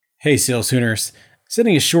Hey, Sales Sooners.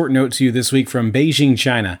 Sending a short note to you this week from Beijing,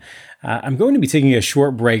 China. I'm going to be taking a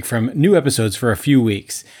short break from new episodes for a few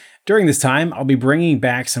weeks. During this time, I'll be bringing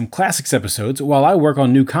back some classics episodes while I work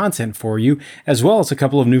on new content for you, as well as a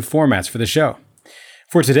couple of new formats for the show.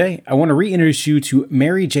 For today, I want to reintroduce you to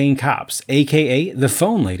Mary Jane Copps, aka the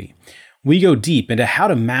Phone Lady. We go deep into how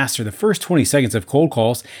to master the first 20 seconds of cold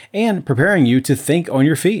calls and preparing you to think on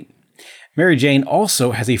your feet. Mary Jane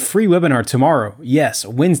also has a free webinar tomorrow, yes,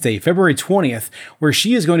 Wednesday, February 20th, where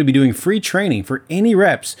she is going to be doing free training for any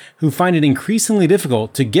reps who find it increasingly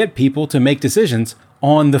difficult to get people to make decisions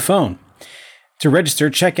on the phone. To register,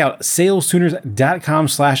 check out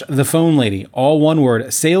salestuners.com/thephonelady, all one word,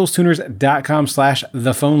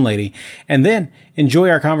 salestuners.com/thephonelady, and then enjoy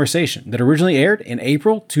our conversation that originally aired in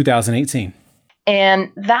April 2018. And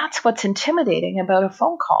that's what's intimidating about a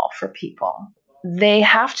phone call for people. They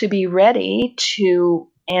have to be ready to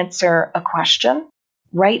answer a question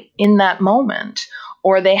right in that moment,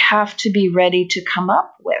 or they have to be ready to come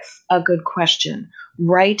up with a good question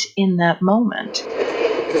right in that moment.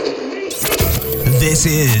 This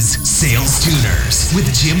is Sales Tuners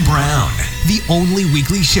with Jim Brown, the only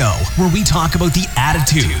weekly show where we talk about the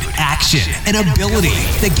attitude, action, and ability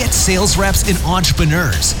that gets sales reps and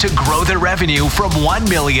entrepreneurs to grow their revenue from $1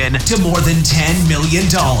 million to more than $10 million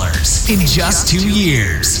in just 2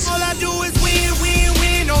 years. All I do is win, win,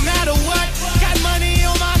 win, no matter what. Got money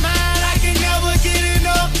on my mind, I can never get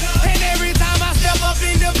enough. And every time I step up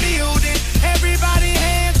in the building, everybody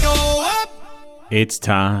hands go up. It's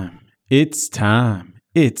time. It's time.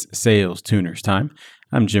 It's Sales Tuners time.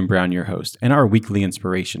 I'm Jim Brown, your host, and our weekly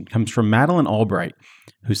inspiration comes from Madeline Albright,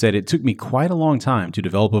 who said, "It took me quite a long time to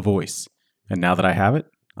develop a voice, and now that I have it,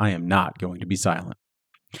 I am not going to be silent."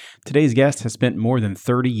 Today's guest has spent more than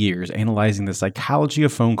 30 years analyzing the psychology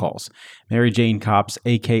of phone calls. Mary Jane Copps,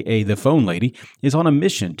 aka the Phone Lady, is on a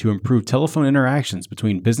mission to improve telephone interactions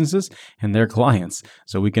between businesses and their clients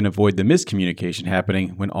so we can avoid the miscommunication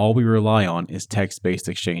happening when all we rely on is text-based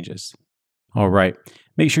exchanges. All right,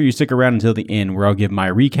 make sure you stick around until the end where I'll give my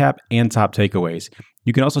recap and top takeaways.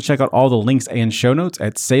 You can also check out all the links and show notes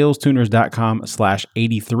at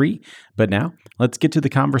salestuners.com/83. But now, let's get to the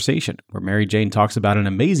conversation where Mary Jane talks about an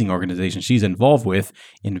amazing organization she's involved with,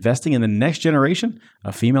 investing in the next generation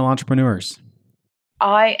of female entrepreneurs.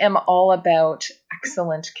 I am all about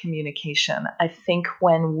excellent communication. I think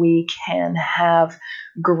when we can have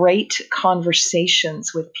great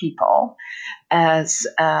conversations with people as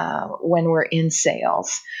when we're in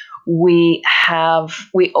sales, we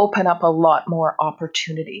open up a lot more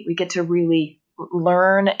opportunity. We get to really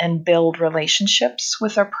learn and build relationships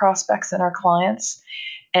with our prospects and our clients,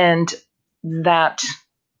 and that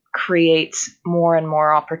creates more and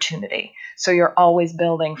more opportunity. So you're always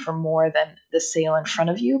building for more than the sale in front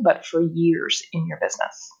of you, but for years in your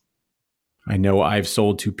business. I know I've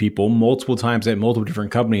sold to people multiple times at multiple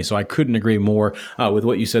different companies, so I couldn't agree more with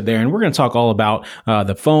what you said there. And we're going to talk all about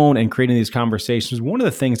the phone and creating these conversations. One of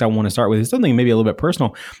the things I want to start with is something maybe a little bit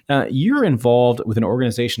personal. You're involved with an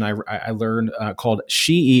organization I learned called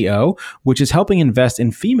SheEO, which is helping invest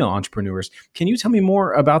in female entrepreneurs. Can you tell me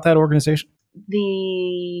more about that organization?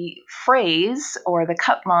 The phrase or the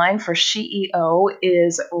cut line for SheEO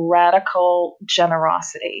is radical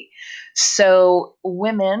generosity. So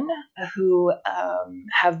women who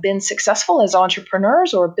have been successful as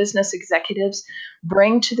entrepreneurs or business executives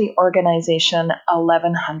bring to the organization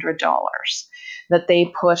 $1,100 that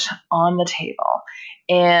they put on the table.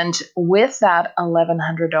 And with that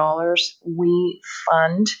 $1,100, we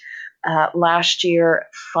fund last year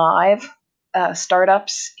 5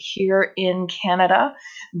 startups here in Canada.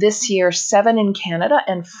 This year, 7 in Canada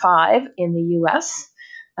and 5 in the U.S.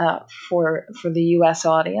 For the U.S.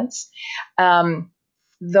 audience.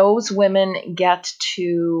 Those women get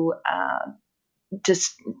to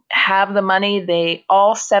just have the money.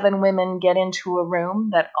 All 7 women get into a room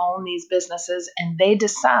that own these businesses, and they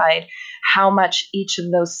decide how much each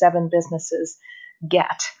of those 7 businesses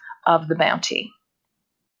get of the bounty.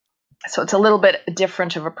 So it's a little bit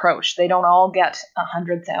different of approach. They don't all get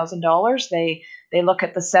 $100,000. They look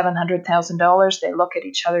at the $700,000. They look at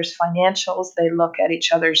each other's financials. They look at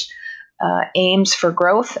each other's aims for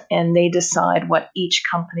growth, and they decide what each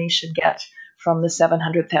company should get from the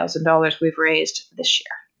 $700,000 we've raised this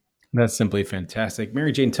year. That's simply fantastic.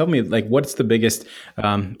 Mary Jane, tell me, what's the biggest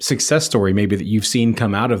success story maybe that you've seen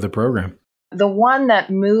come out of the program? The one that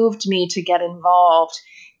moved me to get involved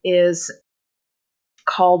is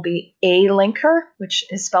called the A-Linker, which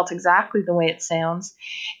is spelled exactly the way it sounds.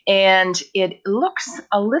 And it looks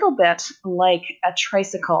a little bit like a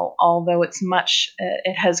tricycle, although it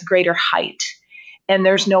has greater height. and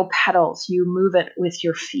there's no pedals. You move it with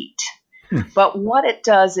your feet. But what it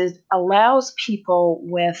does is allows people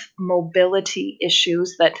with mobility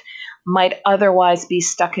issues that might otherwise be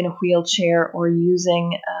stuck in a wheelchair or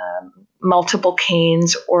using multiple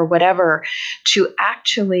canes or whatever to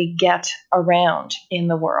actually get around in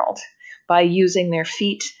the world by using their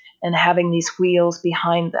feet and having these wheels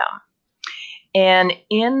behind them. And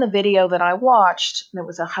in the video that I watched, there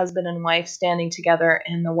was a husband and wife standing together,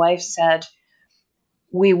 and the wife said,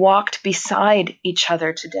 "We walked beside each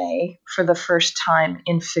other today for the first time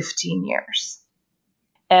in 15 years."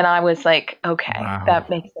 And I was like, okay, Wow. That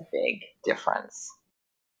makes a big difference.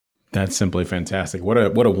 That's simply fantastic. What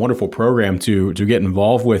a wonderful program to get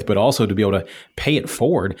involved with, but also to be able to pay it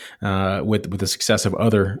forward with the success of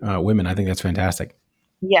other women. I think that's fantastic.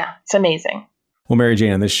 Yeah, it's amazing. Well, Mary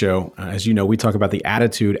Jane, on this show, as you know, we talk about the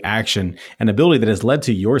attitude, action, and ability that has led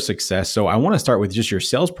to your success. So I want to start with just your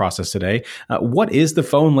sales process today. What is the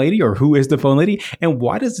phone lady, or who is the phone lady, and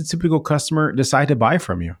why does the typical customer decide to buy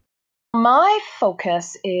from you? My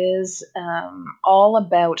focus is all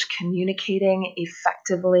about communicating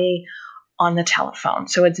effectively on the telephone.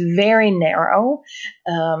 So it's very narrow.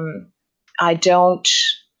 I'd certainly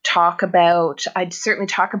talk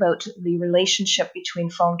about the relationship between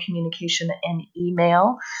phone communication and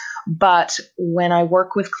email. But when I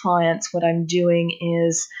work with clients, what I'm doing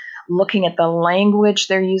is looking at the language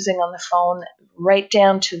they're using on the phone, right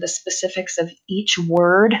down to the specifics of each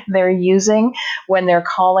word they're using when they're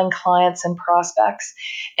calling clients and prospects.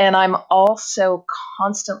 And I'm also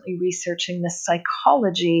constantly researching the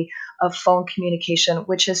psychology of phone communication,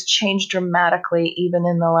 which has changed dramatically even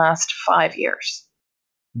in the last 5 years.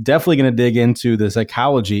 Definitely going to dig into the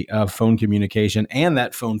psychology of phone communication and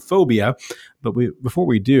that phone phobia. But before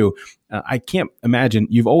we do, I can't imagine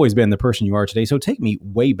you've always been the person you are today. So take me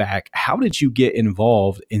way back. How did you get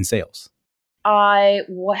involved in sales? I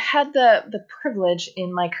had the privilege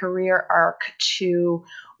in my career arc to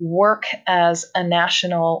work as a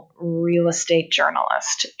national real estate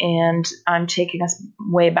journalist. And I'm taking us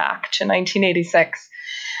way back to 1986.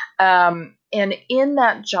 And in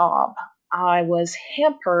that job, I was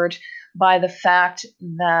hampered by the fact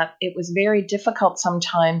that it was very difficult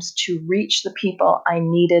sometimes to reach the people I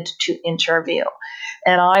needed to interview.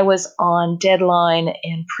 And I was on deadline,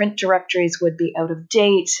 and print directories would be out of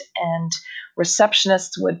date, and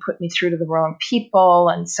receptionists would put me through to the wrong people,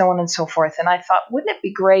 and so on and so forth. And I thought, wouldn't it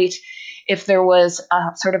be great if there was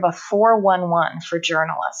a sort of a 411 for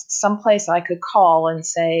journalists, someplace I could call and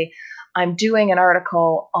say, I'm doing an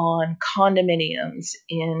article on condominiums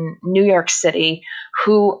in New York City.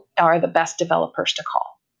 Who are the best developers to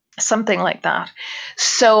call? Something like that.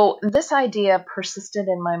 So this idea persisted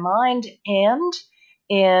in my mind. And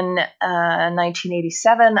in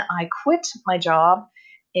 1987, I quit my job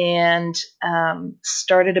and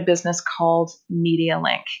started a business called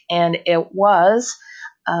MediaLink. And it was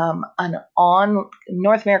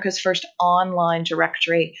North America's first online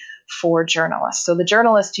directory for journalists. So the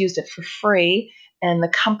journalists used it for free, and the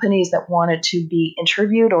companies that wanted to be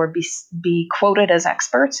interviewed or be quoted as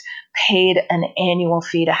experts paid an annual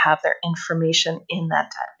fee to have their information in that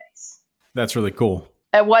database. That's really cool.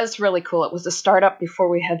 It was really cool. It was a startup before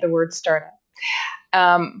we had the word startup.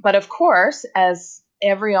 But of course, as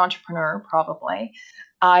every entrepreneur probably,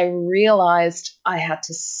 I realized I had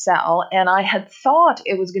to sell, and I had thought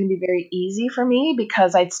it was going to be very easy for me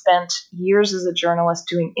because I'd spent years as a journalist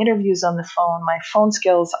doing interviews on the phone. My phone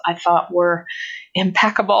skills, I thought, were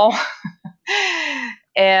impeccable,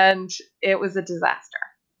 and it was a disaster.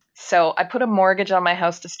 So I put a mortgage on my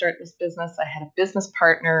house to start this business. I had a business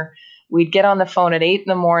partner. We'd get on the phone at 8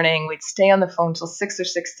 a.m. We'd stay on the phone till 6 or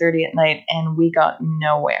 6:30 at night, and we got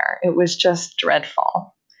nowhere. It was just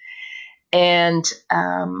dreadful. And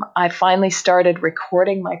I finally started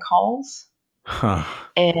recording my calls.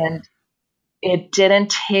 And it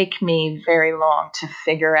didn't take me very long to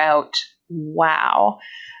figure out, wow,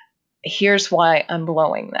 here's why I'm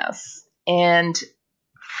blowing this. And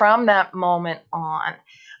from that moment on,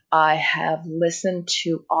 I have listened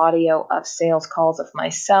to audio of sales calls of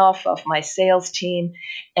myself, of my sales team,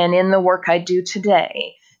 and in the work I do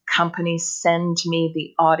today, companies send me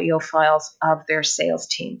the audio files of their sales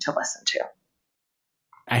team to listen to.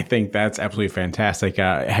 I think that's absolutely fantastic.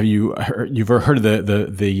 Have you've ever heard of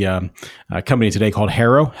the company today called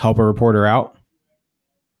Harrow? Help a Reporter Out.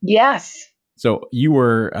 Yes. So you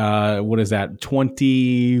were,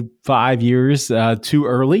 25 years too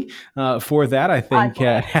early for that. I think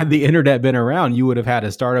had the internet been around, you would have had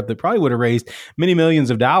a startup that probably would have raised many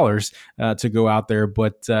millions of dollars to go out there.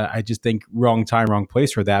 But I just think wrong time, wrong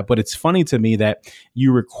place for that. But it's funny to me that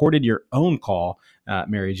you recorded your own call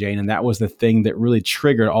Mary Jane. And that was the thing that really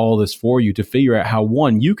triggered all this for you to figure out how,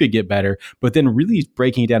 one, you could get better, but then really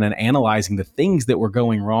breaking it down and analyzing the things that were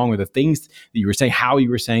going wrong or the things that you were saying, how you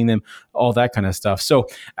were saying them, all that kind of stuff. So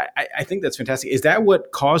I think that's fantastic. Is that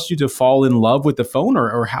what caused you to fall in love with the phone,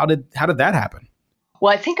 or how did that happen?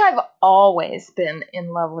 Well, I think I've always been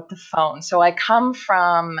in love with the phone. So I come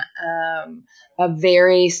from a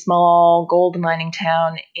very small gold mining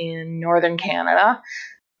town in northern Canada.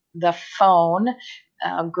 The phone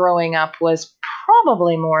growing up was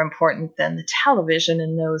probably more important than the television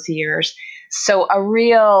in those years. So a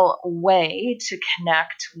real way to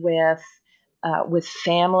connect with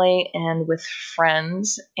family and with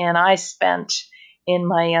friends. And I spent in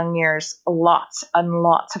my young years lots and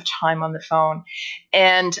lots of time on the phone.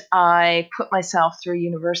 And I put myself through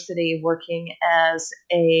university working as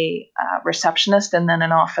a receptionist and then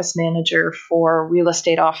an office manager for real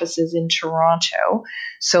estate offices in Toronto.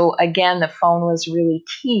 So again, the phone was really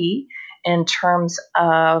key in terms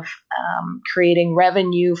of creating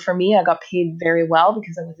revenue for me. I got paid very well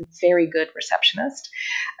because I was a very good receptionist.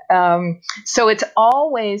 So it's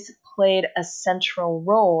always played a central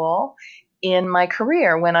role in my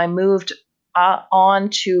career. When I moved on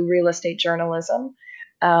to real estate journalism,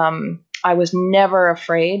 I was never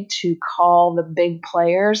afraid to call the big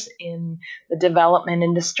players in the development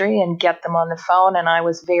industry and get them on the phone. And I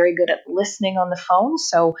was very good at listening on the phone.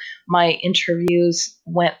 So my interviews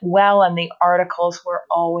went well and the articles were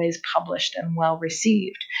always published and well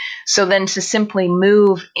received. So then to simply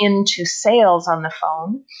move into sales on the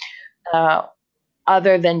phone,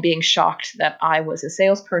 other than being shocked that I was a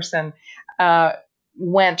salesperson,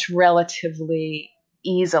 went relatively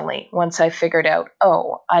easily once I figured out,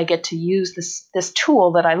 I get to use this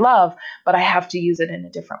tool that I love, but I have to use it in a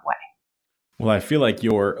different way. Well, I feel like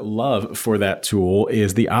your love for that tool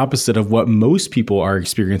is the opposite of what most people are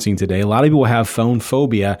experiencing today. A lot of people have phone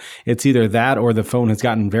phobia. It's either that or the phone has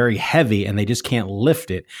gotten very heavy and they just can't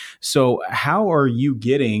lift it. So how are you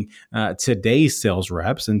getting today's sales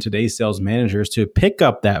reps and today's sales managers to pick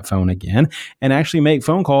up that phone again and actually make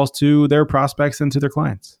phone calls to their prospects and to their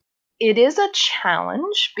clients? It is a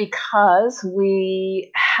challenge because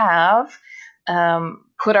we have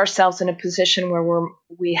put ourselves in a position where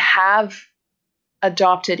we have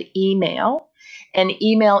adopted email, and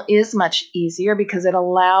email is much easier because it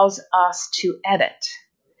allows us to edit.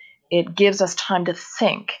 It gives us time to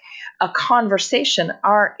think. A conversation,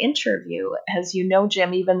 our interview, as you know,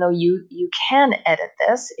 Jim, even though you can edit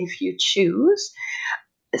this if you choose,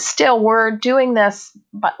 still we're doing this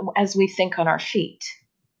but as we think on our feet.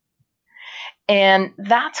 And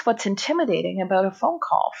that's what's intimidating about a phone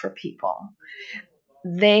call for people.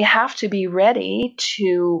 They have to be ready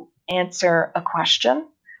to answer a question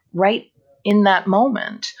right in that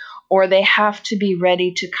moment, or they have to be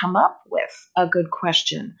ready to come up with a good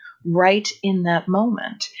question right in that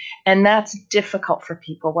moment. And that's difficult for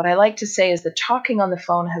people. What I like to say is that talking on the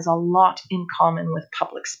phone has a lot in common with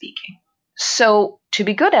public speaking. So to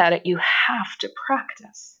be good at it, you have to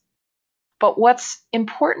practice. But what's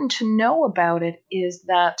important to know about it is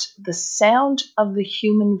that the sound of the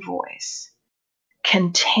human voice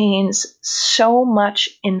contains so much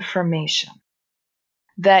information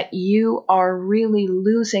that you are really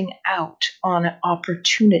losing out on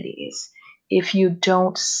opportunities if you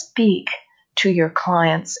don't speak to your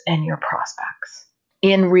clients and your prospects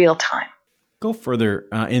in real time. Go further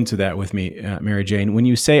into that with me, Mary Jane. When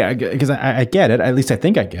you say, because I get it, at least I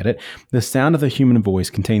think I get it, the sound of the human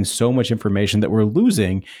voice contains so much information that we're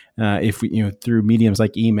losing if we, through mediums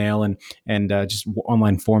like email and just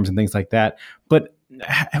online forums and things like that. But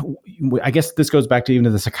I guess this goes back to even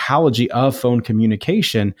to the psychology of phone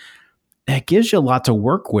communication. It gives you a lot to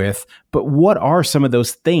work with, but what are some of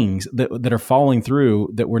those things that are falling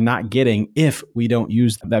through that we're not getting if we don't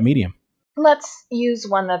use that medium? Let's use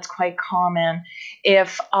one that's quite common.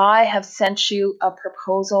 If I have sent you a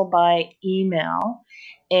proposal by email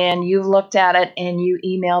and you've looked at it and you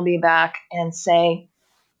email me back and say,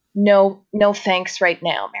 no thanks right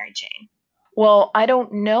now, Mary Jane. Well, I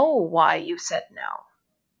don't know why you said no.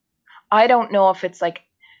 I don't know if it's like,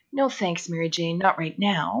 no thanks, Mary Jane, not right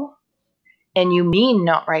now. And you mean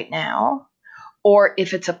not right now. Or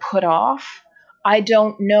if it's a put off. I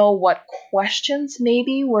don't know what questions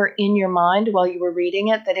maybe were in your mind while you were reading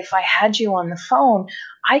it, that if I had you on the phone,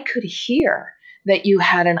 I could hear that you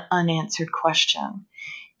had an unanswered question.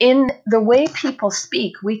 In the way people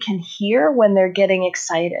speak, we can hear when they're getting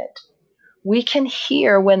excited. We can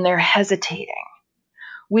hear when they're hesitating.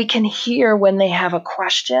 We can hear when they have a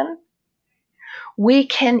question. We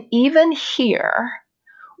can even hear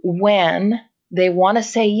when they want to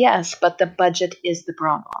say yes, but the budget is the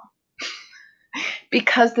problem.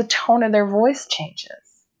 because the tone of their voice changes.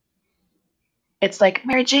 It's like,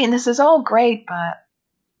 Mary Jane, this is all great, but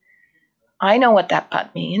I know what that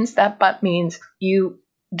but means. That but means you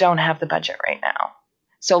don't have the budget right now.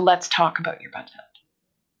 So let's talk about your budget.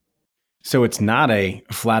 So it's not a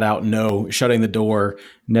flat out no, shutting the door,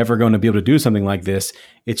 never going to be able to do something like this.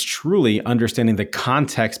 It's truly understanding the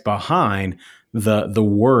context behind the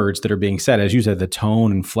words that are being said. As you said, the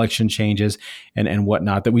tone, inflection changes and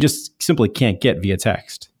whatnot that we just simply can't get via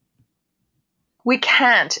text. We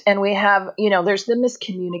can't. And we have, there's the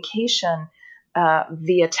miscommunication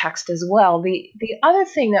via text as well. The other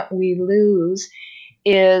thing that we lose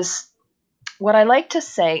is, what I like to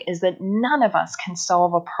say is that none of us can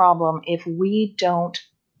solve a problem if we don't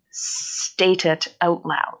state it out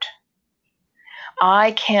loud.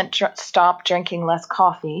 I can't stop drinking less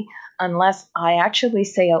coffee unless I actually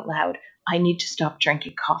say out loud, I need to stop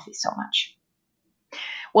drinking coffee so much.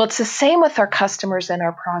 Well, it's the same with our customers and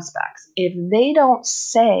our prospects. If they don't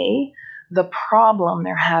say the problem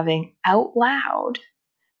they're having out loud,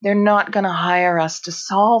 they're not going to hire us to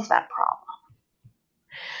solve that problem.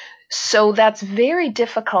 So that's very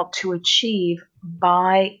difficult to achieve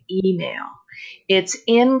by email. It's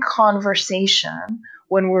in conversation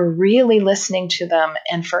when we're really listening to them,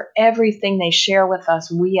 and for everything they share with us,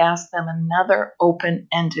 we ask them another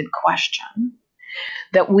open-ended question,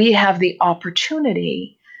 that we have the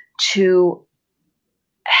opportunity to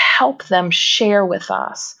help them share with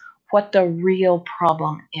us what the real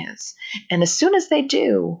problem is. And as soon as they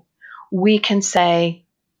do, we can say,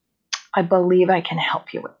 I believe I can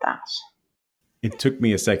help you with that. It took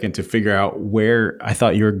me a second to figure out where I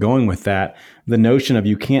thought you were going with that. The notion of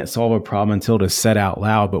you can't solve a problem until it is said out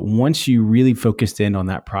loud. But once you really focused in on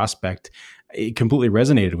that prospect, it completely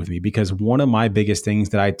resonated with me, because one of my biggest things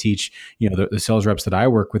that I teach, the sales reps that I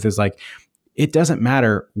work with is like, it doesn't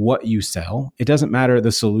matter what you sell. It doesn't matter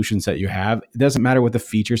the solutions that you have. It doesn't matter what the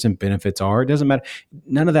features and benefits are. It doesn't matter.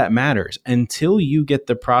 None of that matters until you get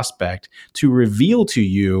the prospect to reveal to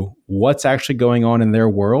you what's actually going on in their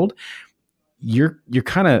world. You're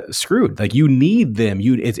kind of screwed. Like, you need them.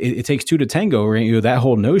 It takes two to tango, right? That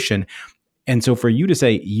whole notion. And so for you to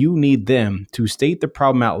say you need them to state the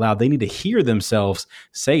problem out loud, they need to hear themselves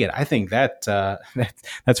say it. I think that's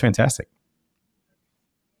fantastic.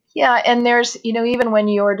 Yeah, and there's, even when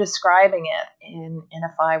you're describing it, and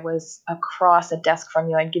if I was across a desk from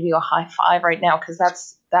you, I'd give you a high five right now, because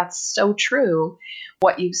that's so true,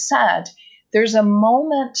 what you said. There's a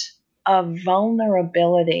moment of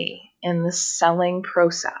vulnerability in the selling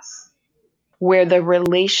process where the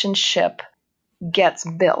relationship gets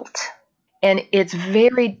built. And it's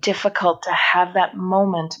very difficult to have that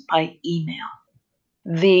moment by email.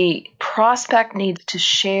 The prospect needs to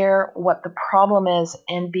share what the problem is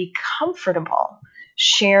and be comfortable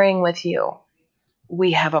sharing with you,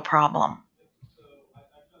 we have a problem.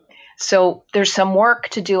 So there's some work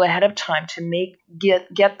to do ahead of time to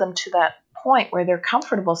get them to that point where they're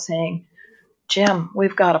comfortable saying, Jim,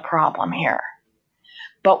 we've got a problem here.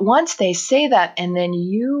 But once they say that and then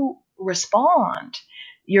you respond,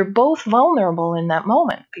 you're both vulnerable in that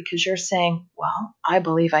moment, because you're saying, well, I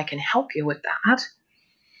believe I can help you with that.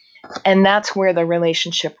 And that's where the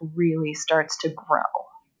relationship really starts to grow.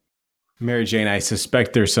 Mary Jane, I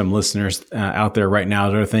suspect there's some listeners out there right now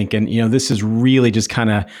that are thinking, this is really just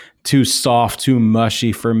kind of too soft, too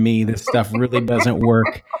mushy for me. This stuff really doesn't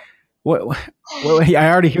work. What? I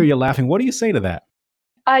already hear you laughing. What do you say to that?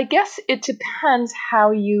 I guess it depends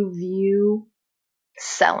how you view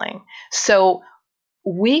selling. So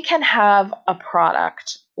we can have a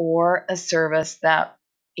product or a service that,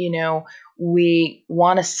 we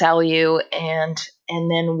want to sell you and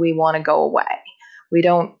then we want to go away. We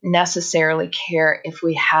don't necessarily care if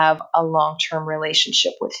we have a long-term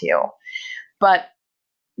relationship with you. But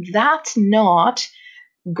that's not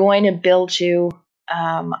going to build you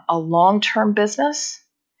a long-term business.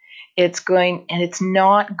 It's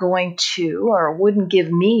not going to, or wouldn't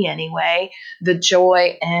give me anyway, the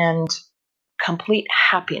joy and complete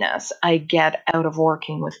happiness I get out of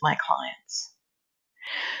working with my clients.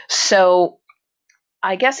 So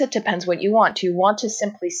I guess it depends what you want. Do you want to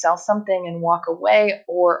simply sell something and walk away,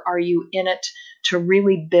 or are you in it to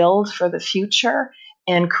really build for the future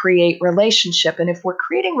and create relationship? And if we're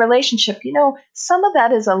creating relationship, some of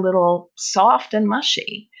that is a little soft and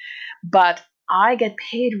mushy, but I get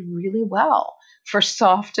paid really well for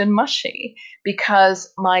soft and mushy,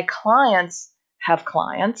 because my clients have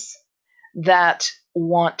clients that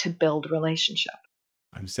want to build relationship.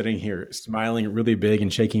 I'm sitting here smiling really big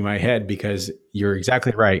and shaking my head because you're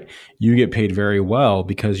exactly right. You get paid very well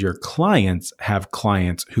because your clients have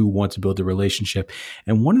clients who want to build a relationship.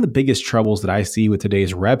 And one of the biggest troubles that I see with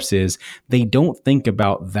today's reps is they don't think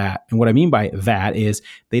about that. And what I mean by that is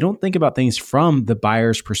they don't think about things from the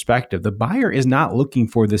buyer's perspective. The buyer is not looking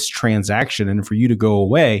for this transaction and for you to go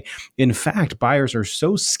away. In fact, buyers are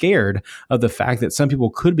so scared of the fact that some people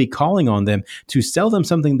could be calling on them to sell them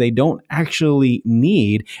something they don't actually need,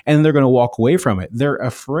 and they're going to walk away from it. They're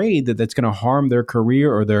afraid that that's going to harm their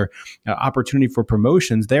career or their opportunity for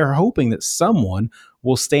promotions. They're hoping that someone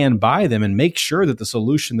will stand by them and make sure that the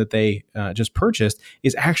solution that they just purchased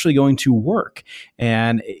is actually going to work.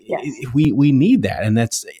 And we need that. And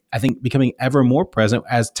that's, I think, becoming ever more present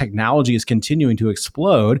as technology is continuing to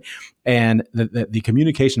explode, and the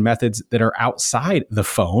communication methods that are outside the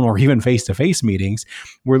phone or even face-to-face meetings,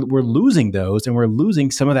 we're losing those, and we're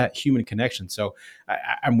losing some of that human connection. So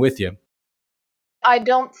I'm with you. I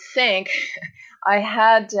don't think I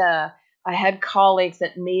had colleagues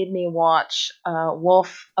that made me watch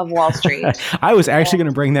Wolf of Wall Street. I was actually going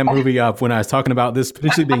to bring that movie up when I was talking about this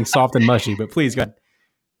potentially being soft and mushy, but please go ahead.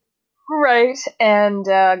 Right. And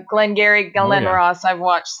Glengarry Glen Ross, I've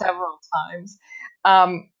watched several times.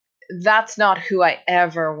 That's not who I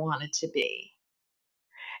ever wanted to be.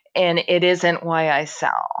 And it isn't why I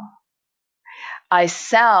sell. I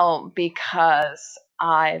sell because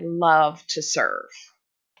I love to serve.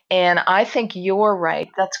 And I think you're right.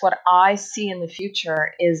 That's what I see in the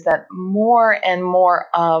future, is that more and more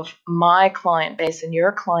of my client base and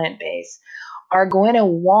your client base are going to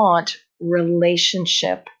want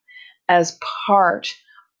relationship as part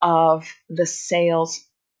of the sales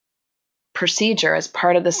procedure, as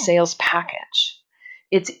part of the sales package.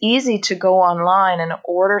 It's easy to go online and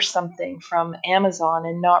order something from Amazon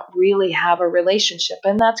and not really have a relationship,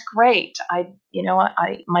 and that's great.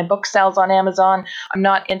 My book sells on Amazon. I'm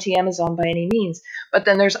not anti-Amazon by any means, but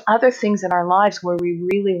then there's other things in our lives where we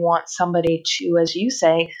really want somebody to, as you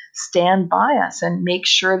say, stand by us and make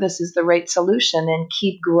sure this is the right solution and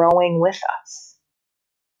keep growing with us.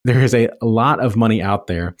 There is a lot of money out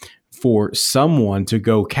there for someone to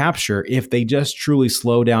go capture if they just truly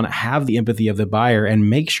slow down, have the empathy of the buyer, and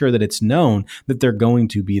make sure that it's known that they're going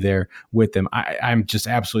to be there with them. I'm just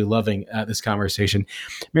absolutely loving this conversation.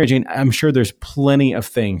 Mary Jane, I'm sure there's plenty of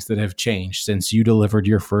things that have changed since you delivered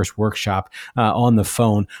your first workshop on the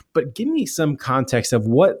phone, but give me some context of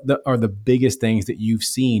what are the biggest things that you've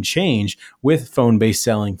seen change with phone-based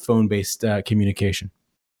selling, phone-based communication.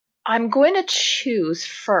 I'm going to choose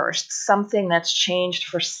first something that's changed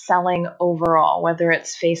for selling overall, whether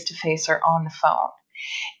it's face-to-face or on the phone.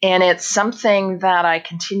 And it's something that I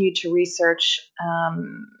continue to research.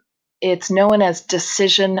 It's known as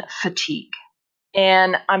decision fatigue.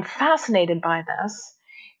 And I'm fascinated by this.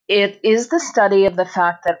 It is the study of the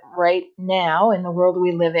fact that right now, in the world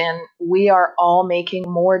we live in, we are all making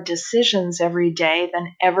more decisions every day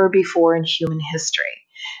than ever before in human history.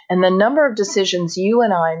 And the number of decisions you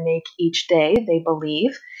and I make each day, they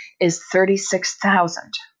believe, is 36,000.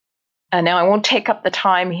 And now I won't take up the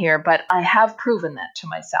time here, but I have proven that to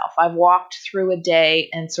myself. I've walked through a day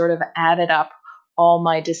and sort of added up all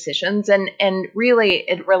my decisions. And really,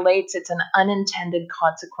 it's an unintended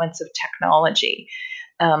consequence of technology.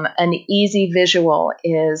 An easy visual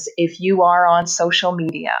is if you are on social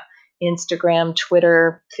media, Instagram,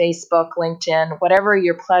 Twitter, Facebook, LinkedIn, whatever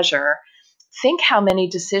your pleasure, think how many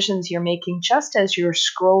decisions you're making just as you're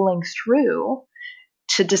scrolling through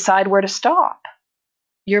to decide where to stop.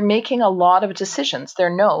 You're making a lot of decisions.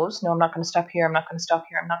 They're no's. No, I'm not going to stop here. I'm not going to stop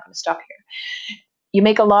here. I'm not going to stop here. You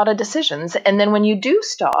make a lot of decisions. And then when you do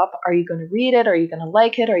stop, are you going to read it? Are you going to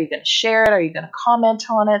like it? Are you going to share it? Are you going to comment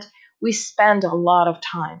on it? We spend a lot of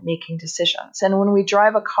time making decisions. And when we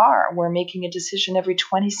drive a car, we're making a decision every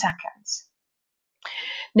 20 seconds.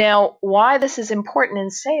 Now, why this is important in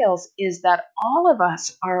sales is that all of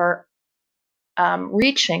us are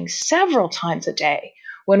reaching several times a day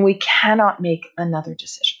when we cannot make another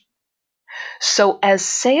decision. So as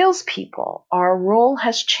salespeople, our role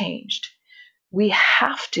has changed. We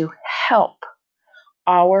have to help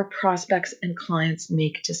our prospects and clients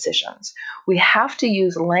make decisions. We have to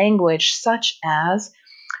use language such as,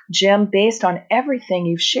 Jim, based on everything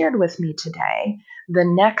you've shared with me today, the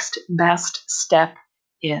next best step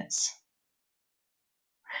is.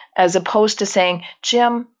 As opposed to saying,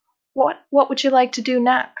 Jim, what would you like to do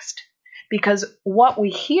next? Because what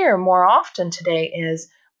we hear more often today is,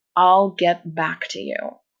 I'll get back to you,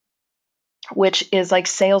 which is like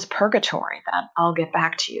sales purgatory, that I'll get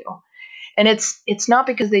back to you. And it's not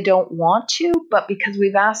because they don't want to, but because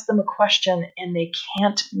we've asked them a question and they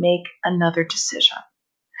can't make another decision.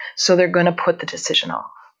 So they're going to put the decision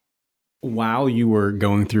off. While you were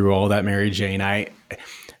going through all that, Mary Jane, I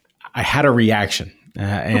had a reaction.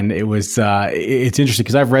 And it was, it's interesting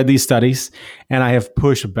because I've read these studies and I have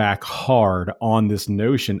pushed back hard on this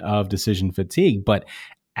notion of decision fatigue. But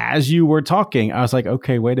as you were talking, I was like,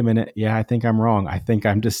 okay, wait a minute. Yeah, I think I'm wrong. I think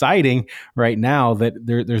I'm deciding right now that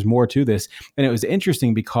there's more to this. And it was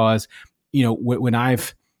interesting because, when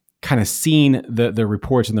I've kind of seen the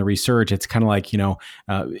reports and the research, it's kind of like,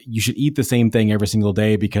 you should eat the same thing every single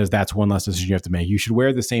day because that's one less decision you have to make. You should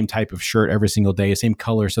wear the same type of shirt every single day, the same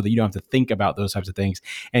color, so that you don't have to think about those types of things.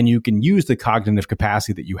 And you can use the cognitive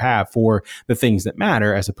capacity that you have for the things that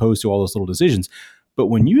matter as opposed to all those little decisions. But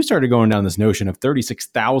when you started going down this notion of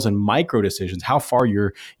 36,000 micro decisions, how far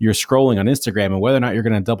you're scrolling on Instagram and whether or not you're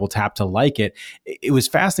going to double tap to like it, it was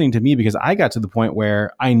fascinating to me because I got to the point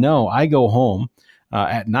where I know I go home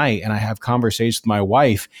at night and I have conversations with my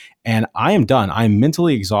wife and I am done. I'm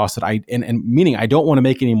mentally exhausted. And meaning I don't want to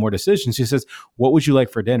make any more decisions. She says, what would you like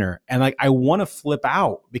for dinner? And I want to flip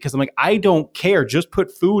out because I'm like, I don't care. Just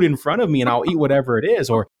put food in front of me and I'll eat whatever it is.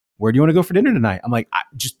 Or where do you want to go for dinner tonight? I'm like,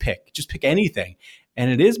 just pick anything. And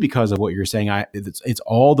it is because of what you're saying. It's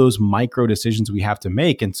all those micro decisions we have to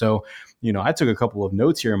make. And so, I took a couple of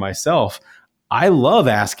notes here myself. I love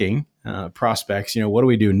asking prospects, what do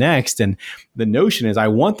we do next? And the notion is I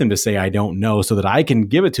want them to say, I don't know, so that I can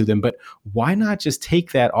give it to them. But why not just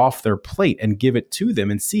take that off their plate and give it to them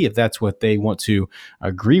and see if that's what they want to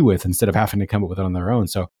agree with instead of having to come up with it on their own.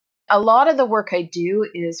 So a lot of the work I do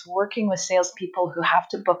is working with salespeople who have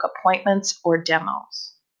to book appointments or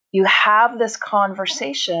demos. You have this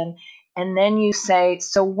conversation and then you say,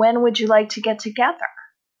 so when would you like to get together?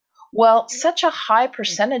 Well, such a high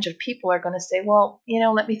percentage of people are going to say, well,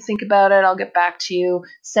 let me think about it. I'll get back to you.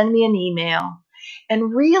 Send me an email.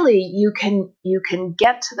 And really, you can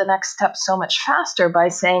get to the next step so much faster by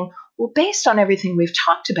saying, well, based on everything we've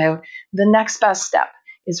talked about, the next best step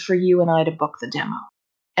is for you and I to book the demo.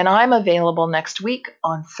 And I'm available next week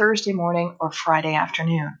on Thursday morning or Friday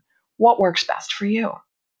afternoon. What works best for you?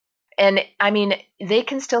 And they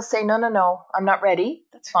can still say, no, I'm not ready.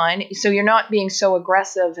 That's fine. So you're not being so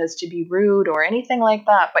aggressive as to be rude or anything like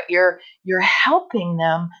that, but you're helping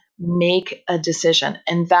them make a decision.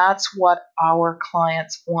 And that's what our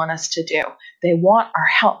clients want us to do. They want our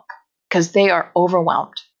help because they are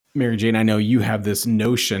overwhelmed. Mary Jane, I know you have this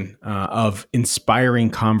notion of inspiring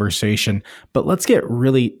conversation, but let's get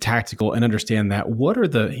really tactical and understand that. What are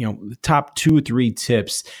the top 2 or 3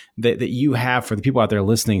 tips that you have for the people out there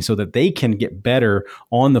listening so that they can get better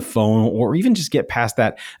on the phone or even just get past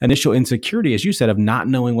that initial insecurity, as you said, of not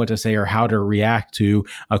knowing what to say or how to react to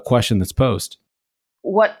a question that's posed?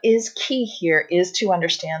 What is key here is to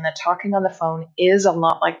understand that talking on the phone is a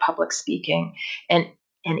lot like public speaking. And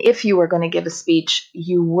if you were going to give a speech,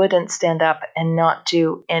 you wouldn't stand up and not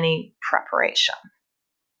do any preparation.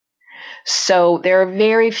 So there are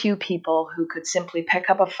very few people who could simply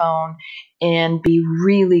pick up a phone and be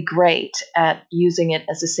really great at using it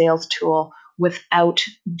as a sales tool without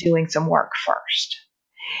doing some work first.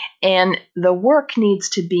 And the work needs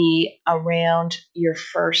to be around your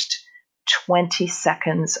first 20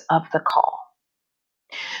 seconds of the call.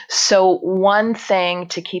 So one thing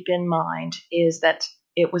to keep in mind is that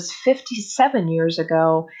it was 57 years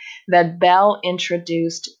ago that Bell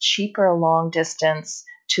introduced cheaper long distance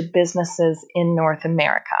to businesses in North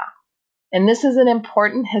America. And this is an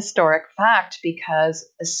important historic fact because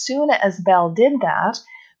as soon as Bell did that,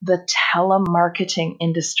 the telemarketing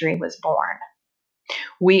industry was born.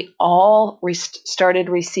 We all started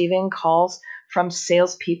receiving calls from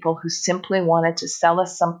salespeople who simply wanted to sell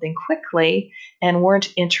us something quickly and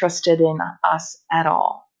weren't interested in us at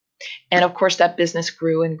all. And of course, that business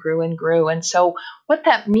grew and grew and grew. And so what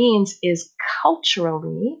that means is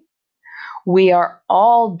culturally, we are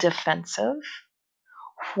all defensive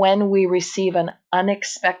when we receive an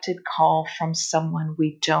unexpected call from someone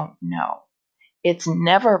we don't know. It's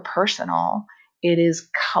never personal. It is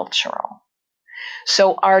cultural.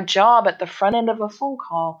 So our job at the front end of a phone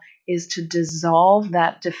call is to dissolve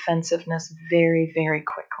that defensiveness very, very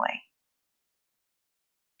quickly.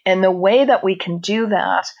 And the way that we can do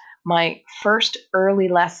that, my first early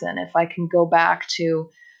lesson, if I can go back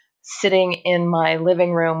to sitting in my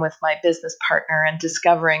living room with my business partner and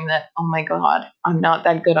discovering that, oh my God, I'm not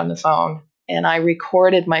that good on the phone. And I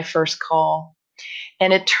recorded my first call.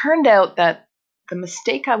 And it turned out that the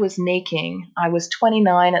mistake I was making, I was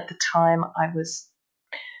 29 at the time, I was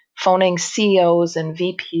phoning CEOs and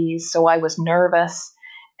VPs, so I was nervous.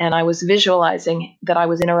 And I was visualizing that I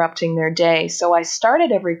was interrupting their day. So I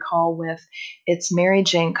started every call with, it's Mary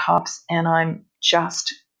Jane Copps, and I'm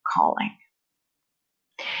just calling.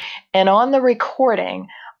 And on the recording,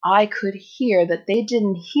 I could hear that they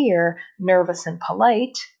didn't hear nervous and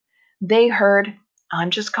polite. They heard, I'm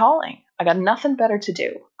just calling. I got nothing better to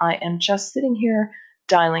do. I am just sitting here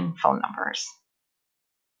dialing phone numbers.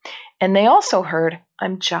 And they also heard,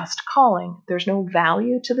 I'm just calling. There's no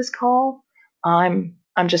value to this call. I'm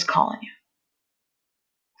just calling you.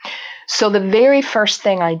 So the very first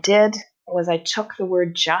thing I did was I took the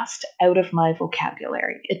word just out of my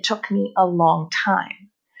vocabulary. It took me a long time.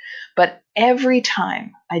 But every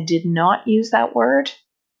time I did not use that word,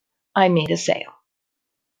 I made a sale.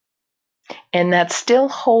 And that still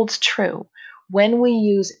holds true. When we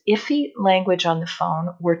use iffy language on the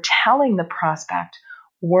phone, we're telling the prospect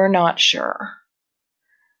we're not sure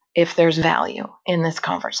if there's value in this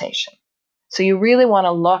conversation. So you really want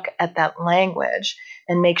to look at that language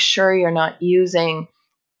and make sure you're not using,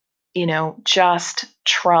 just,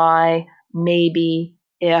 try, maybe,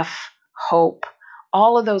 if, hope.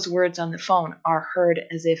 All of those words on the phone are heard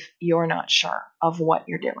as if you're not sure of what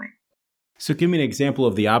you're doing. So give me an example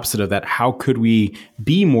of the opposite of that. How could we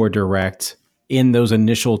be more direct in those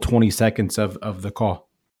initial 20 seconds of the call?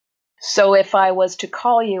 So if I was to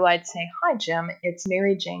call you, I'd say, hi, Jim, it's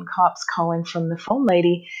Mary Jane Copps calling from the phone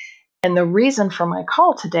lady. And the reason for my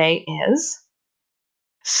call today is...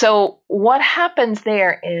 So what happens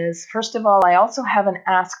there is, first of all, I also haven't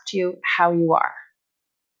asked you how you are.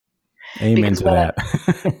 Amen to that.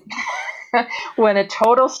 When a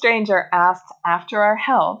total stranger asks after our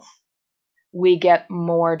health, we get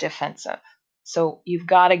more defensive. So you've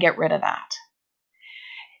got to get rid of that.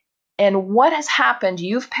 And what has happened,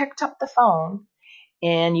 you've picked up the phone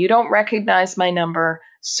and you don't recognize my number,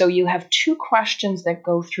 so you have two questions that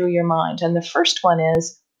go through your mind. And the first one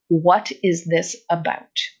is, what is this about?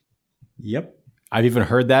 Yep. I've even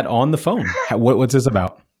heard that on the phone. What's this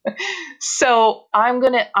about? So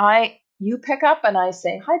you pick up and I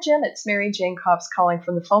say, hi, Jim, it's Mary Jane Copps calling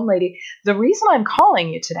from the phone lady. The reason I'm calling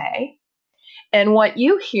you today, and what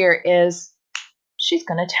you hear is, she's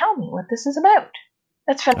going to tell me what this is about.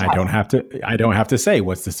 That's fantastic. I don't have to say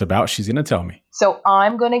what's this about. She's going to tell me. So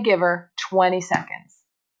I'm going to give her 20 seconds.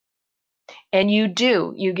 And you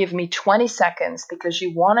give me 20 seconds because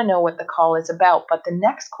you want to know what the call is about. But the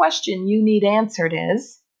next question you need answered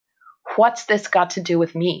is, what's this got to do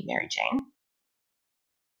with me, Mary Jane?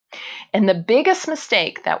 And the biggest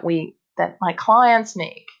mistake that my clients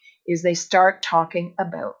make is they start talking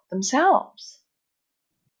about themselves.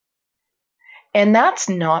 And that's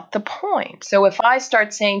not the point. So if I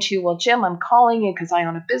start saying to you, well, Jim, I'm calling you because I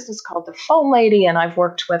own a business called The Phone Lady and I've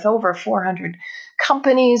worked with over 400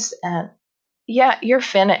 companies, and yeah, you're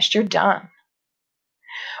finished, you're done.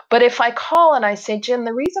 But if I call and I say, Jim,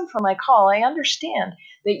 the reason for my call, I understand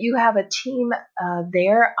that you have a team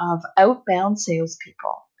there of outbound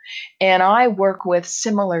salespeople. And I work with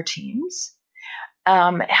similar teams,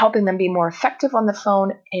 helping them be more effective on the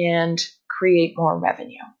phone and create more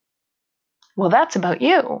revenue. Well, that's about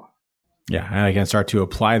you. Yeah, and I can start to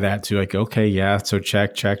apply that to like, okay, yeah, so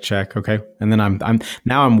check, okay, and then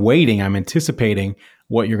I'm waiting, I'm anticipating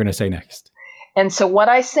what you're going to say next. And so what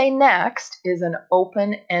I say next is an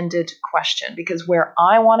open-ended question, because where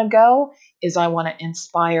I want to go is I want to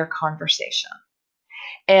inspire conversation.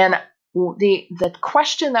 And the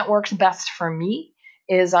question that works best for me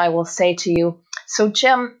is I will say to you, so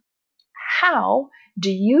Jim, how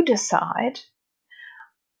do you decide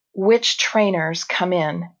which trainers come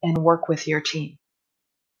in and work with your team?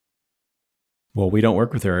 Well, we don't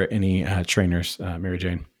work with any trainers, Mary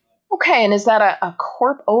Jane. Okay, and is that a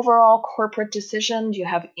overall corporate decision? Do you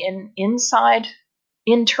have inside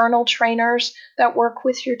internal trainers that work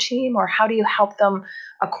with your team, or how do you help them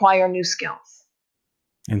acquire new skills?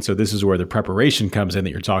 And so this is where the preparation comes in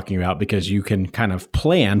that you're talking about, because you can kind of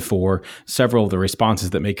plan for several of the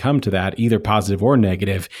responses that may come to that, either positive or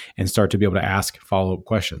negative, and start to be able to ask follow-up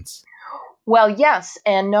questions. Well, yes.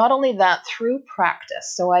 And not only that, through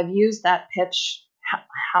practice. So I've used that pitch,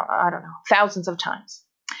 thousands of times.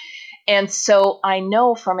 And so I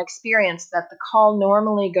know from experience that the call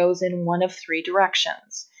normally goes in one of three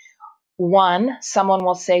directions. One, someone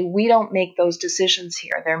will say, we don't make those decisions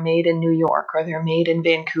here. They're made in New York, or they're made in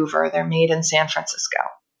Vancouver, they're made in San Francisco.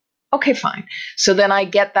 Okay, fine. So then I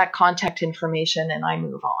get that contact information and I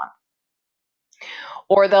move on.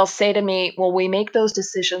 Or they'll say to me, well, we make those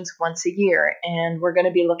decisions once a year and we're going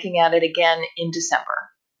to be looking at it again in December.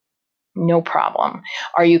 No problem.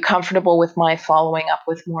 Are you comfortable with my following up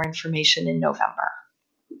with more information in November?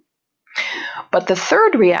 But the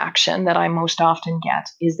third reaction that I most often get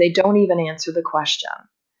is they don't even answer the question.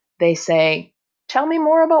 They say, tell me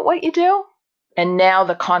more about what you do. And now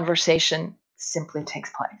the conversation simply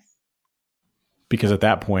takes place. Because at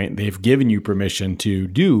that point, they've given you permission to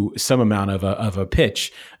do some amount of a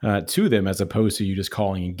pitch to them, as opposed to you just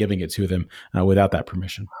calling and giving it to them without that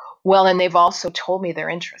permission. Well, and they've also told me they're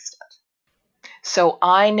interested. So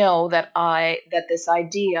I know that this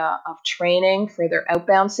idea of training for their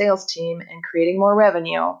outbound sales team and creating more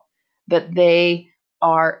revenue, that they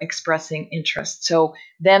are expressing interest. So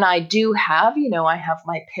then I do have, I have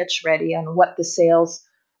my pitch ready on what the sales,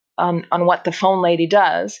 on what the phone lady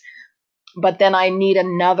does. But then I need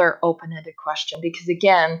another open-ended question, because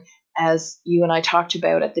again, as you and I talked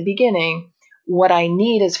about at the beginning, what I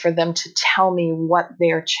need is for them to tell me what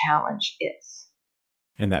their challenge is.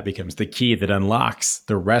 And that becomes the key that unlocks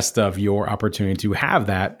the rest of your opportunity to have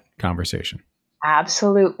that conversation.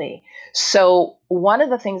 Absolutely. So one of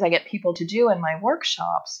the things I get people to do in my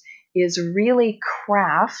workshops is really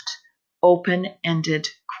craft open-ended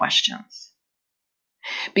questions.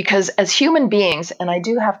 Because as human beings, and I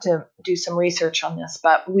do have to do some research on this,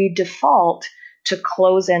 but we default to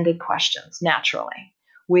close-ended questions naturally.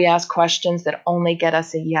 We ask questions that only get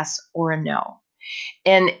us a yes or a no.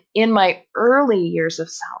 And in my early years of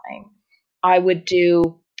selling, I would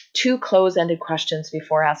do 2 close-ended questions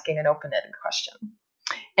before asking an open-ended question.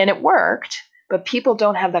 And it worked, but people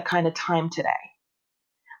don't have that kind of time today.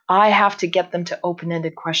 I have to get them to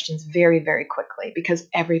open-ended questions very, very quickly because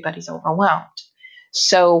everybody's overwhelmed.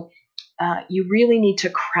 So you really need to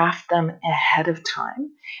craft them ahead of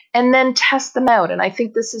time and then test them out. And I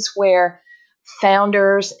think this is where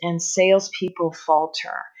founders and salespeople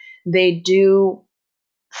falter. They do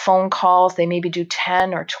phone calls, they maybe do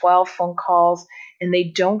 10 or 12 phone calls, and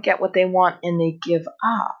they don't get what they want and they give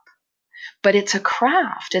up. But it's a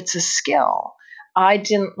craft, it's a skill. I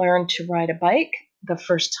didn't learn to ride a bike the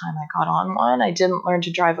first time I got on one. I didn't learn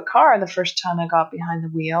to drive a car the first time I got behind the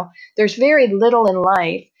wheel. There's very little in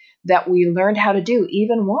life that we learned how to do,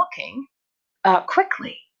 even walking,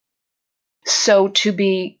 quickly. So to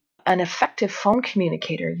be an effective phone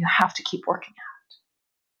communicator, you have to keep working at it.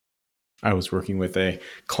 I was working with a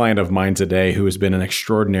client of mine today who has been an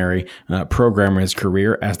extraordinary programmer in his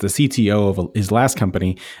career as the CTO of his last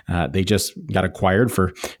company. They just got acquired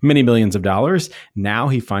for many millions of dollars. Now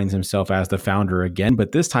he finds himself as the founder again,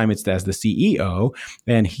 but this time it's as the CEO,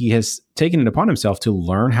 and he has taken it upon himself to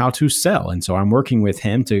learn how to sell. And so I'm working with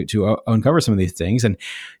him to uncover some of these things. And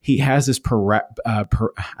he has this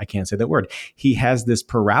I can't say that word. He has this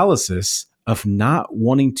paralysis of not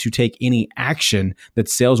wanting to take any action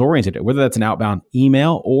that's sales oriented, whether that's an outbound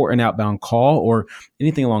email or an outbound call or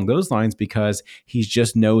anything along those lines, because he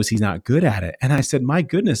just knows he's not good at it. And I said, my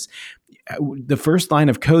goodness, the first line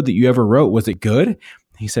of code that you ever wrote, was it good?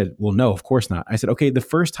 He said, well, no, of course not. I said, okay, the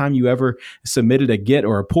first time you ever submitted a Git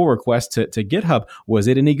or a pull request to GitHub, was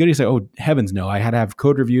it any good? He said, oh, heavens no. I had to have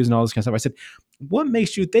code reviews and all this kind of stuff. I said, what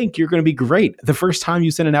makes you think you're going to be great the first time you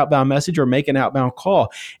send an outbound message or make an outbound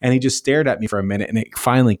call? And he just stared at me for a minute, and it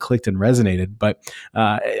finally clicked and resonated. But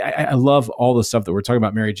I love all the stuff that we're talking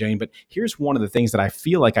about, Mary Jane. But here's one of the things that I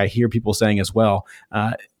feel like I hear people saying as well.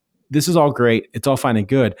 This is all great. It's all fine and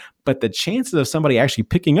good. But the chances of somebody actually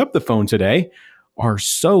picking up the phone today are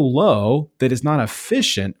so low that it's not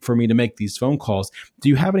efficient for me to make these phone calls. Do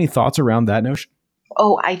you have any thoughts around that notion?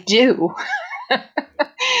 Oh, I do.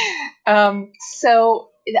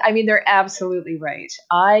 They're absolutely right.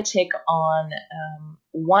 I take on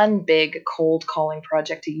one big cold calling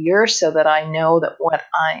project a year so that I know that what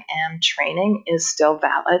I am training is still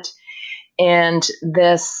valid. And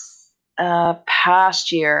this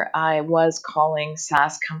past year, I was calling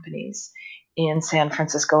SaaS companies in San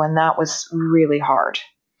Francisco, and that was really hard.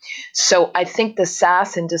 So I think the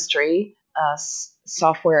SaaS industry,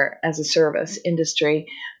 software as a service industry,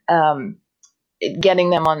 getting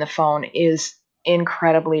them on the phone is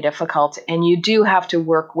incredibly difficult. And you do have to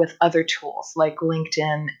work with other tools like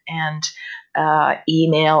LinkedIn and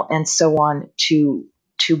email and so on to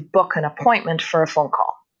book an appointment for a phone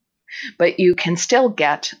call. But you can still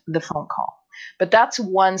get the phone call. But that's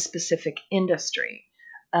one specific industry.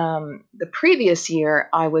 The previous year,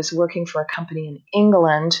 I was working for a company in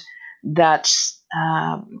England that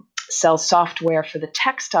sells software for the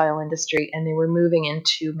textile industry, and they were moving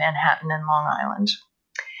into Manhattan and Long Island.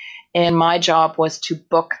 And my job was to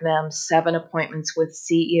book them 7 appointments with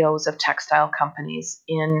CEOs of textile companies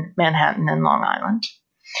in Manhattan and Long Island.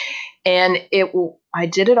 And I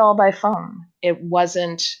did it all by phone. It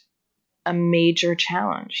wasn't a major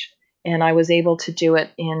challenge. And I was able to do it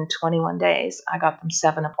in 21 days. I got them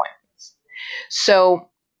 7 appointments. So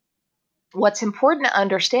What's important to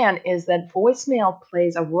understand is that voicemail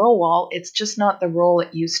plays a role. It's just not the role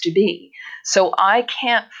it used to be. So I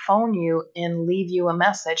can't phone you and leave you a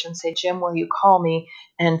message and say, Jim, will you call me,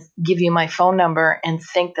 and give you my phone number and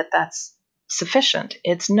think that that's sufficient.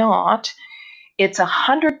 It's not. It's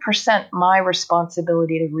 100% my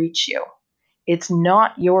responsibility to reach you. It's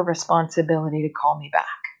not your responsibility to call me back.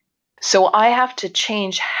 So I have to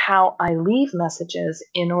change how I leave messages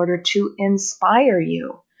in order to inspire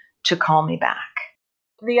you to call me back.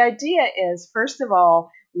 The idea is, first of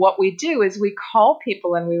all, what we do is we call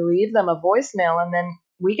people and we leave them a voicemail, and then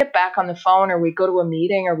we get back on the phone, or we go to a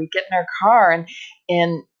meeting, or we get in our car,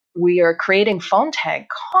 and we are creating phone tag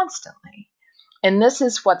constantly. And this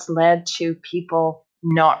is what's led to people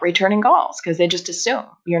not returning calls, because they just assume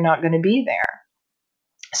you're not going to be there.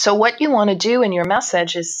 So what you want to do in your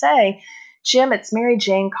message is say, Jim, it's Mary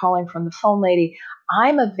Jane calling from the phone lady.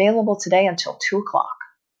 I'm available today until 2 o'clock.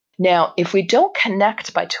 Now, if we don't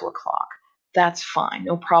connect by 2 o'clock, that's fine.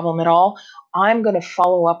 No problem at all. I'm going to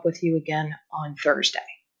follow up with you again on Thursday,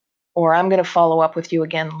 or I'm going to follow up with you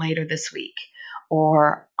again later this week,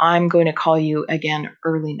 or I'm going to call you again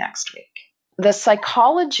early next week. The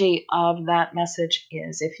psychology of that message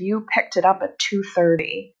is, if you picked it up at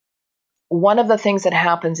 2:30, one of the things that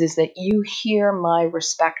happens is that you hear my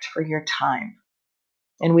respect for your time.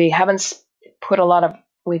 And we haven't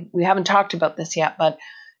we haven't talked about this yet, but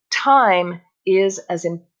time is as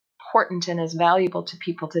important and as valuable to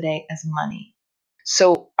people today as money.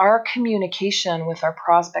 So our communication with our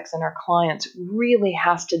prospects and our clients really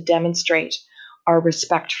has to demonstrate our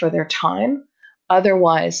respect for their time.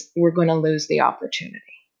 Otherwise, we're going to lose the opportunity.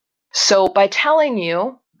 So by telling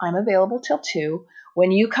you, I'm available till 2,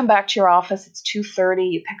 when you come back to your office, it's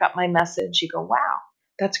 2:30, you pick up my message, you go, wow,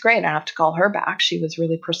 that's great. I have to call her back. She was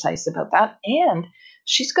really precise about that. And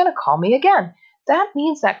she's going to call me again. That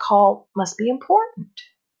means that call must be important.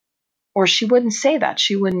 Or she wouldn't say that.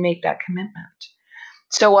 She wouldn't make that commitment.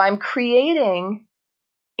 So I'm creating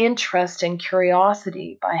interest and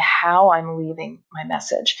curiosity by how I'm leaving my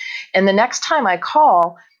message. And the next time I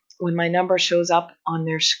call, when my number shows up on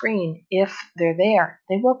their screen, if they're there,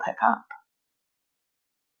 they will pick up.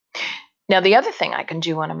 Now, the other thing I can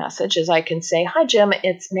do on a message is I can say, hi, Jim,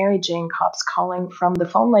 it's Mary Jane Copps calling from the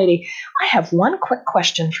phone lady. I have one quick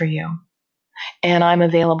question for you. And I'm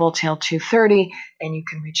available till 2:30, and you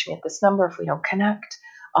can reach me at this number. If we don't connect,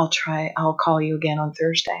 I'll call you again on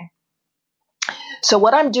Thursday. So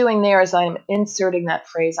what I'm doing there is I'm inserting that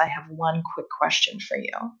phrase, I have one quick question for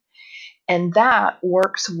you. And that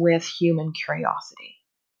works with human curiosity.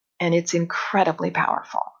 And it's incredibly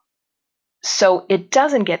powerful. So it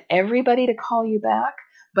doesn't get everybody to call you back,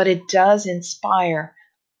 but it does inspire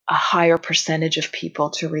a higher percentage of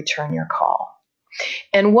people to return your call.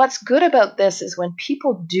 And what's good about this is when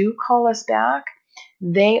people do call us back,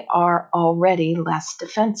 they are already less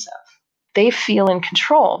defensive. They feel in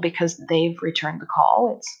control because they've returned the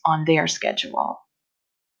call. It's on their schedule.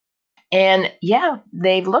 And yeah,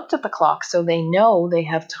 they've looked at the clock, so they know they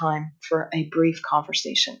have time for a brief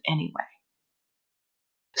conversation anyway.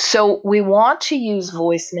 So we want to use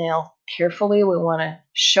voicemail carefully. We want to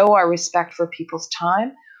show our respect for people's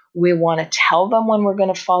time. We want to tell them when we're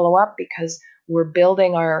going to follow up, because we're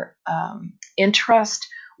building our interest.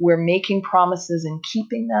 We're making promises and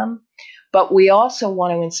keeping them. But we also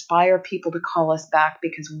want to inspire people to call us back,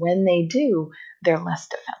 because when they do, they're less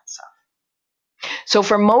defensive. So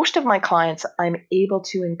for most of my clients, I'm able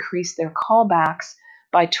to increase their callbacks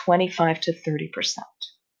by 25 to 30%.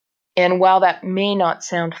 And while that may not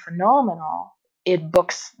sound phenomenal,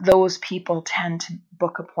 those people tend to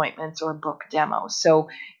book appointments or book demos. So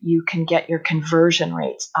you can get your conversion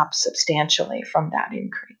rates up substantially from that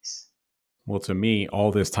increase. Well, to me,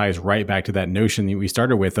 all this ties right back to that notion that we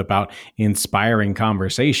started with about inspiring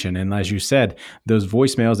conversation. And as you said, those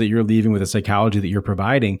voicemails that you're leaving with the psychology that you're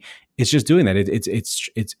providing, it's just doing that.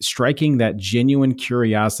 It's striking that genuine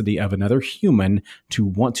curiosity of another human to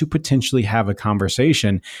want to potentially have a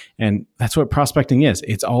conversation. And that's what prospecting is.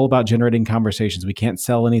 It's all about generating conversations. We can't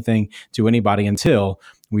sell anything to anybody until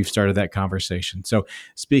we've started that conversation. So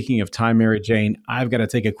speaking of time, Mary Jane, I've got to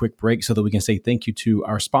take a quick break so that we can say thank you to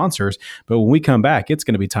our sponsors. But when we come back, it's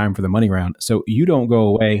going to be time for the money round. So you don't go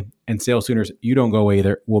away, and Sales Tuners, you don't go away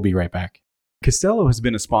either. We'll be right back. Costello has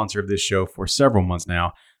been a sponsor of this show for several months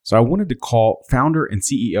now. So I wanted to call founder and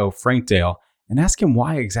CEO Frank Dale and ask him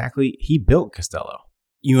why exactly he built Costello.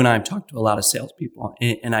 You and I have talked to a lot of salespeople,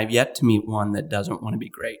 and I've yet to meet one that doesn't want to be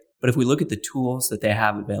great. But if we look at the tools that they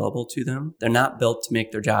have available to them, they're not built to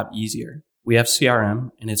make their job easier. We have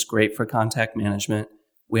CRM, and it's great for contact management.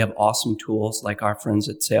 We have awesome tools like our friends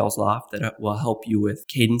at SalesLoft that will help you with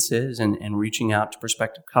cadences and reaching out to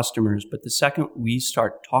prospective customers. But the second we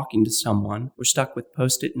start talking to someone, we're stuck with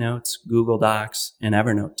Post-it notes, Google Docs, and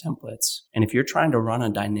Evernote templates. And if you're trying to run a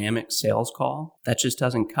dynamic sales call, that just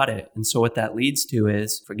doesn't cut it. And so what that leads to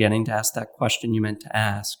is forgetting to ask that question you meant to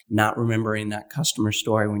ask, not remembering that customer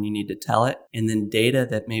story when you need to tell it, and then data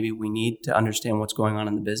that maybe we need to understand what's going on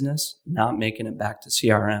in the business, not making it back to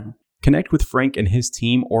CRM. Connect with Frank and his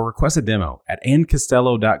team or request a demo at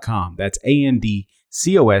andcostello.com. That's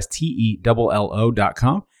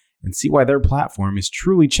ANDCOSTELLO.com and see why their platform is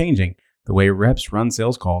truly changing the way reps run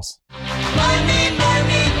sales calls. Money,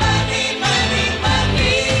 money, money,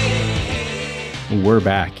 money, money. We're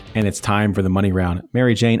back and it's time for the money round.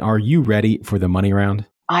 Mary Jane, are you ready for the money round?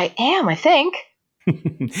 I am, I think.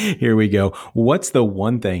 Here we go. What's the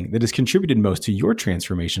one thing that has contributed most to your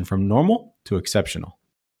transformation from normal to exceptional?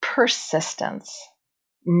 Persistence,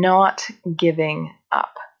 not giving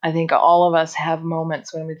up. I think all of us have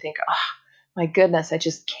moments when we think, oh, my goodness, I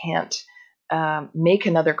just can't make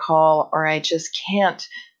another call, or I just can't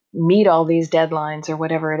meet all these deadlines or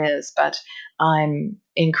whatever it is. But I'm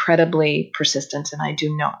incredibly persistent and I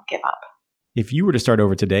do not give up. If you were to start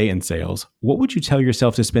over today in sales, what would you tell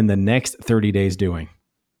yourself to spend the next 30 days doing?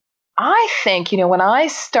 I think, when I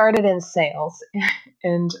started in sales,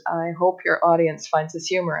 and I hope your audience finds this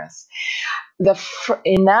humorous,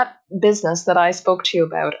 in that business that I spoke to you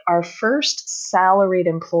about, our first salaried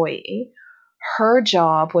employee, her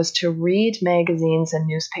job was to read magazines and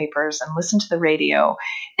newspapers and listen to the radio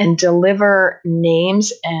and deliver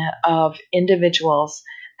names of individuals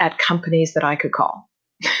at companies that I could call.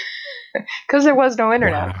 Because there was no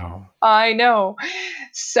internet. Wow. I know.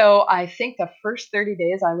 So I think the first 30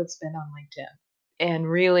 days I would spend on LinkedIn and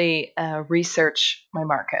really research my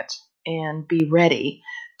market and be ready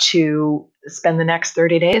to spend the next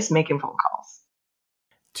 30 days making phone calls.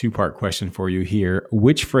 Two-part question for you here.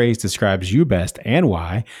 Which phrase describes you best and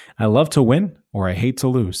why? I love to win or I hate to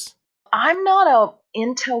lose. I'm not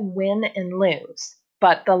into win and lose,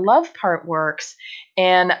 but the love part works,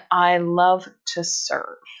 and I love to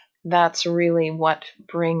serve. That's really what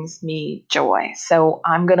brings me joy. So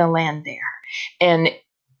I'm going to land there. And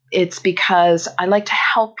it's because I like to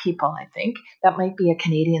help people, I think. That might be a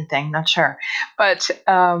Canadian thing, not sure. But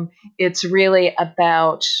it's really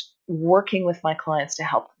about working with my clients to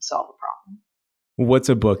help them solve a problem. What's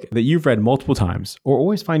a book that you've read multiple times or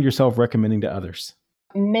always find yourself recommending to others?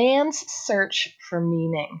 Man's Search for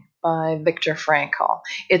Meaning by Viktor Frankl.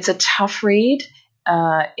 It's a tough read.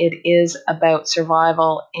 It is about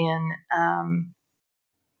survival in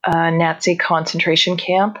a Nazi concentration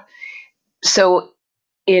camp. So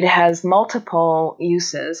it has multiple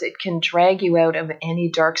uses. It can drag you out of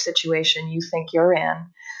any dark situation you think you're in.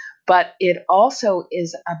 But it also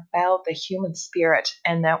is about the human spirit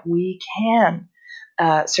and that we can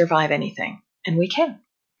survive anything. And we can.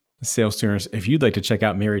 Sales tuners, if you'd like to check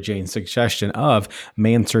out Mary Jane's suggestion of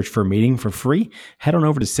Man's Search for Meaning for free, head on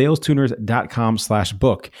over to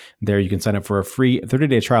salestuners.com/book. There you can sign up for a free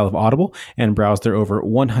 30-day trial of Audible and browse their over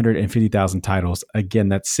 150,000 titles. Again,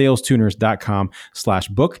 that's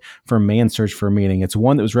salestuners.com/book for Man's Search for Meaning. It's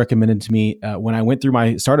one that was recommended to me when I went through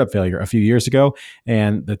my startup failure a few years ago,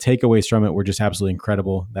 and the takeaways from it were just absolutely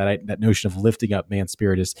incredible. That notion of lifting up man's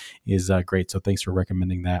spirit is great. So thanks for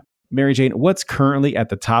recommending that. Mary Jane, what's currently at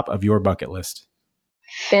the top of your bucket list?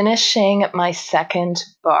 Finishing my second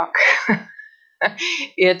book.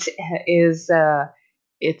 It is.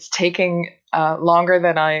 It's taking longer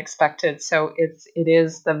than I expected, so it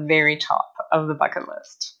is the very top of the bucket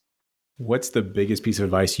list. What's the biggest piece of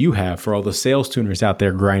advice you have for all the sales tuners out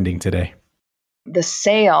there grinding today? The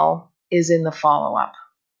sale is in the follow-up.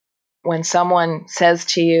 When someone says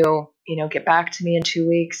to you, get back to me in 2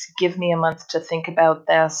 weeks, give me a month to think about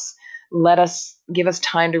this, give us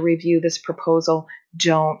time to review this proposal,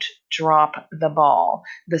 don't drop the ball.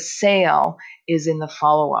 The sale is in the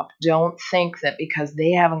follow-up. Don't think that because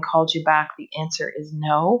they haven't called you back, the answer is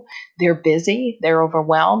no. They're busy, they're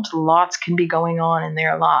overwhelmed, lots can be going on in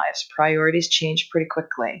their lives. Priorities change pretty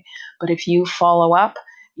quickly. But if you follow up,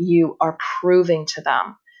 you are proving to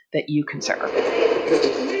them that you can serve.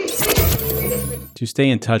 To stay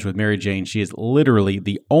in touch with Mary Jane, she is literally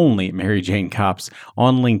the only Mary Jane Cops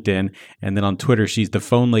on LinkedIn. And then on Twitter, she's the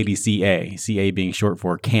Phone Lady CA, CA being short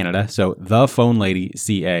for Canada. So the Phone Lady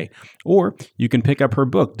CA. Or you can pick up her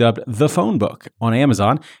book dubbed The Phone Book on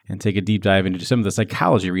Amazon and take a deep dive into some of the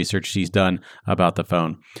psychology research she's done about the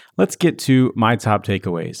phone. Let's get to my top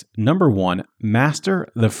takeaways. Number 1, master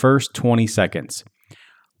the first 20 seconds.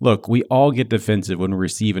 Look, we all get defensive when we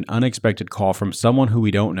receive an unexpected call from someone who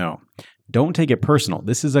we don't know. Don't take it personal.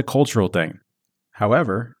 This is a cultural thing.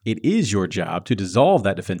 However, it is your job to dissolve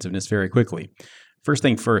that defensiveness very quickly. First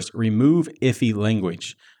thing first, remove iffy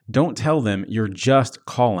language. Don't tell them you're just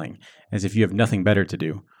calling, as if you have nothing better to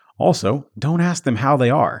do. Also, don't ask them how they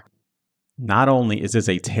are. Not only is this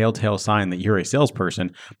a telltale sign that you're a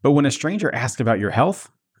salesperson, but when a stranger asks about your health,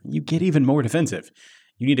 you get even more defensive.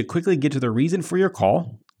 You need to quickly get to the reason for your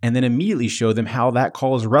call, and then immediately show them how that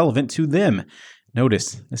call is relevant to them.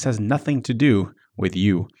 Notice, this has nothing to do with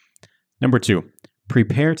you. Number 2,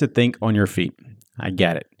 prepare to think on your feet. I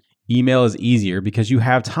get it. Email is easier because you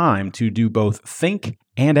have time to do both think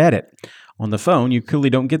and edit. On the phone, you clearly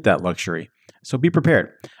don't get that luxury. So be prepared.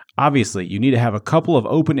 Obviously, you need to have a couple of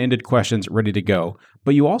open-ended questions ready to go,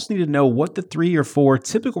 but you also need to know what the 3 or 4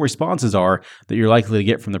 typical responses are that you're likely to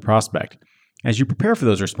get from the prospect. As you prepare for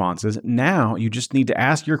those responses, now you just need to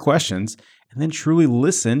ask your questions and then truly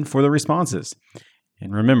listen for the responses.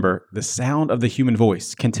 And remember, the sound of the human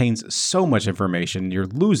voice contains so much information you're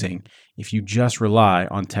losing if you just rely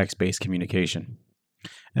on text-based communication.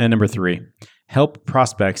 And number 3, help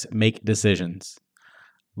prospects make decisions.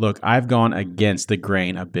 Look, I've gone against the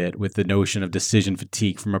grain a bit with the notion of decision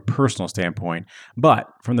fatigue from a personal standpoint, but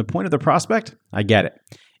from the point of the prospect, I get it.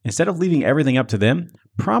 Instead of leaving everything up to them,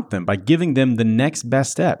 prompt them by giving them the next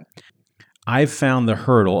best step. I've found the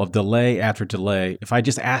hurdle of delay after delay if I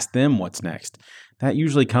just ask them what's next. That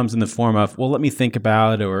usually comes in the form of, well, let me think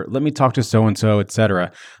about it, or let me talk to so-and-so,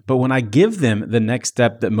 etc. But when I give them the next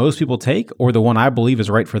step that most people take, or the one I believe is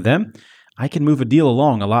right for them, I can move a deal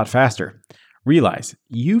along a lot faster. Realize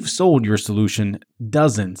you've sold your solution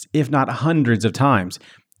dozens, if not hundreds of times,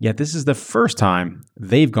 yet this is the first time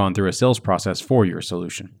they've gone through a sales process for your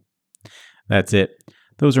solution. That's it.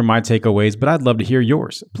 Those are my takeaways, but I'd love to hear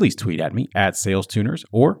yours. Please tweet at me @SalesTuners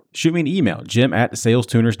or shoot me an email,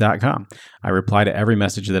 jim@salestuners.com. I reply to every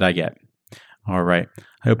message that I get. All right.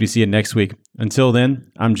 I hope to see you next week. Until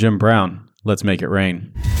then, I'm Jim Brown. Let's make it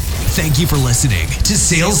rain. Thank you for listening to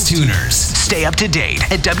Sales Tuners. Stay up to date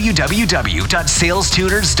at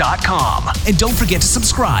www.salestuners.com. And don't forget to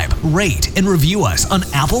subscribe, rate, and review us on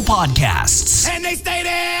Apple Podcasts. And they stay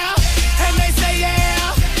there, and they say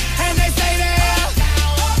yeah, and they say there.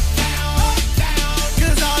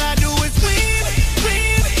 'Cause all I do is win,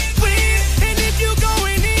 win, win. And if you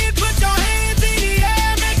going in, put your hands in the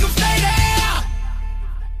air, make them stay there.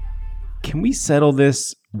 Can we settle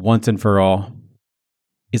this once and for all?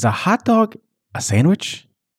 Is a hot dog a sandwich?